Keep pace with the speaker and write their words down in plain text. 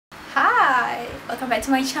welcome back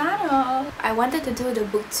to my channel. I wanted to do the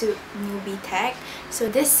Booktube Newbie Tag, so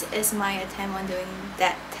this is my attempt on doing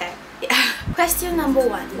that tag. Yeah. Question number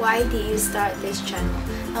 1. Why did you start this channel?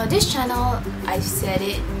 Now this channel, I've said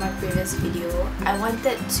it in my previous video, I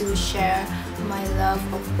wanted to share my love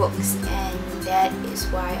of books, and that is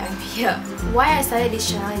why I'm here. Why I started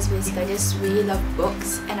this channel is basically I just really love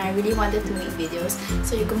books and I really wanted to make videos,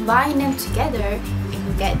 so you combine them together and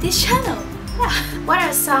you get this channel. Yeah. What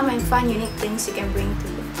are some fun unique things you can bring to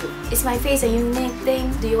Booktube? Is my face a unique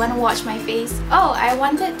thing? Do you want to watch my face? Oh, I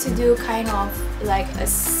wanted to do kind of like a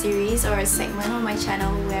series or a segment on my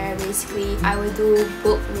channel where basically I will do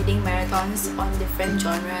book reading marathons on different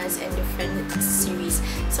genres and different series.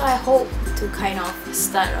 So I hope to kind of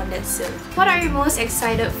start on that soon. What are you most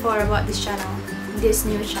excited for about this channel? This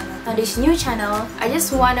new channel. Now this new channel, I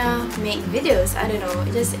just wanna make videos. I don't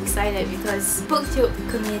know, just excited because Booktube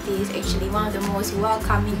community is actually one of the most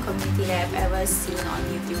welcoming community that I've ever seen on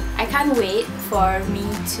YouTube. I can't wait for me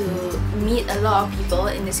to meet a lot of people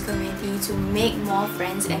in this community, to make more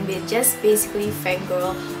friends and be just basically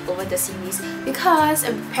fangirl over the series, because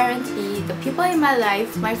apparently the people in my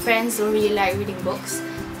life, my friends, don't really like reading books.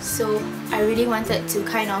 So I really wanted to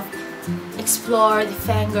kind of explore the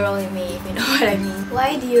fangirl in me, if you know what I mean.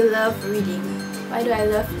 Why do you love reading? Why do I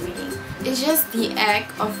love reading? It's just the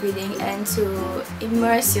act of reading and to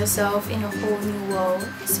immerse yourself in a whole new world,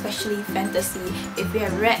 especially fantasy. If you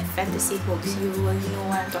have read fantasy books, you will know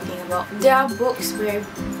what I'm talking about. There are books where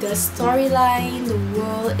the storyline, the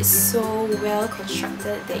world is so well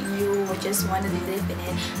constructed that you will just want to live in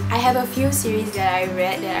it. I have a few series that I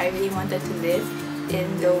read that I really wanted to live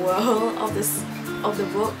in the world of the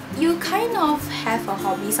book. You kind of have a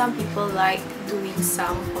hobby. Some people like doing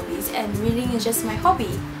some hobbies, and reading is just my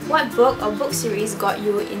hobby. What book or book series got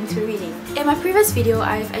you into reading? In my previous video,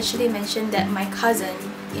 I've actually mentioned that my cousin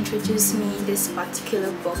introduced me this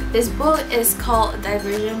particular book. This book is called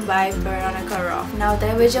Divergent by Veronica Roth. Now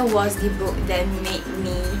Divergent was the book that made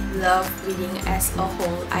me love reading as a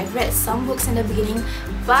whole. I read some books in the beginning,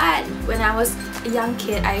 but when I was a young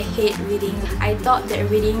kid, I hate reading. I thought that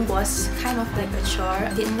reading was kind of like a chore.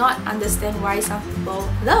 I did not understand why some people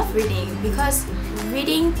love reading, because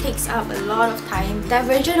reading takes up a lot of time.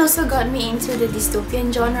 Divergent also got me into the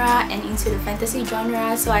dystopian genre and into the fantasy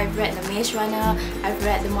genre. So I've read The Maze Runner, I've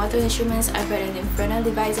read The Mortal Instruments, I've read The Infernal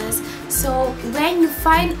Devices. So when you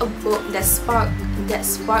find a book that spark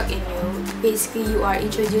in you, basically you are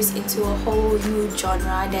introduced into a whole new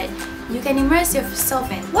genre that you can immerse yourself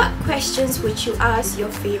in. What questions would you ask your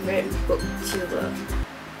favorite booktuber?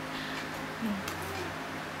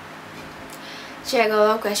 I got a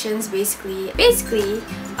lot of questions. Basically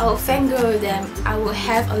I would fangirl them. I would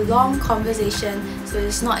have a long conversation, so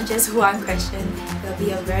it's not just one question. It'll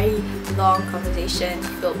be a very long conversation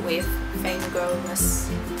filled with fangirlness.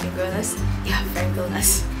 Yeah,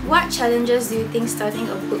 fangirlness. What challenges do you think starting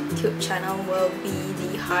a Booktube channel will be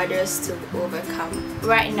the hardest to overcome?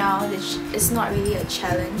 Right now, it's not really a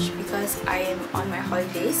challenge because I am on my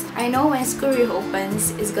holidays. I know when school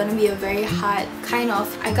reopens, it's gonna be a very hard kind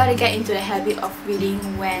of, I gotta get into the habit of reading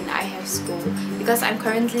when I have school, because I'm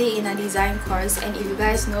currently in a design course, and if you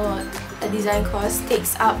guys know, a design course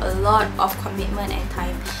takes up a lot of commitment and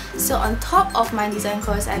time. So on top of my design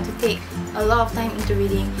course, I have to take a lot of time into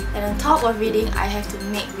reading, and on top of reading, I have to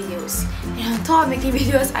make videos. And on top of making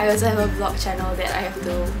videos, I also have a vlog channel that I have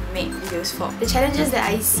to make videos for. The challenges that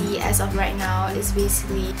I see as of right now is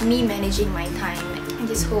basically me managing my time. I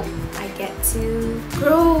just hope I get to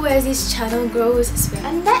grow as this channel grows as well.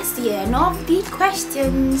 And that's the end of the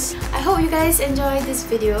questions. I hope you guys enjoyed this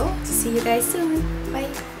video. See you guys soon. Bye.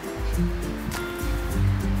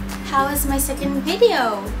 How was my second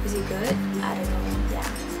video? Is it good? I don't know. Yeah.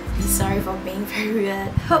 Sorry for being very weird.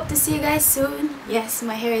 Hope to see you guys soon. Yes,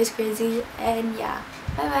 my hair is crazy. And yeah.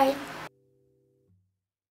 Bye bye.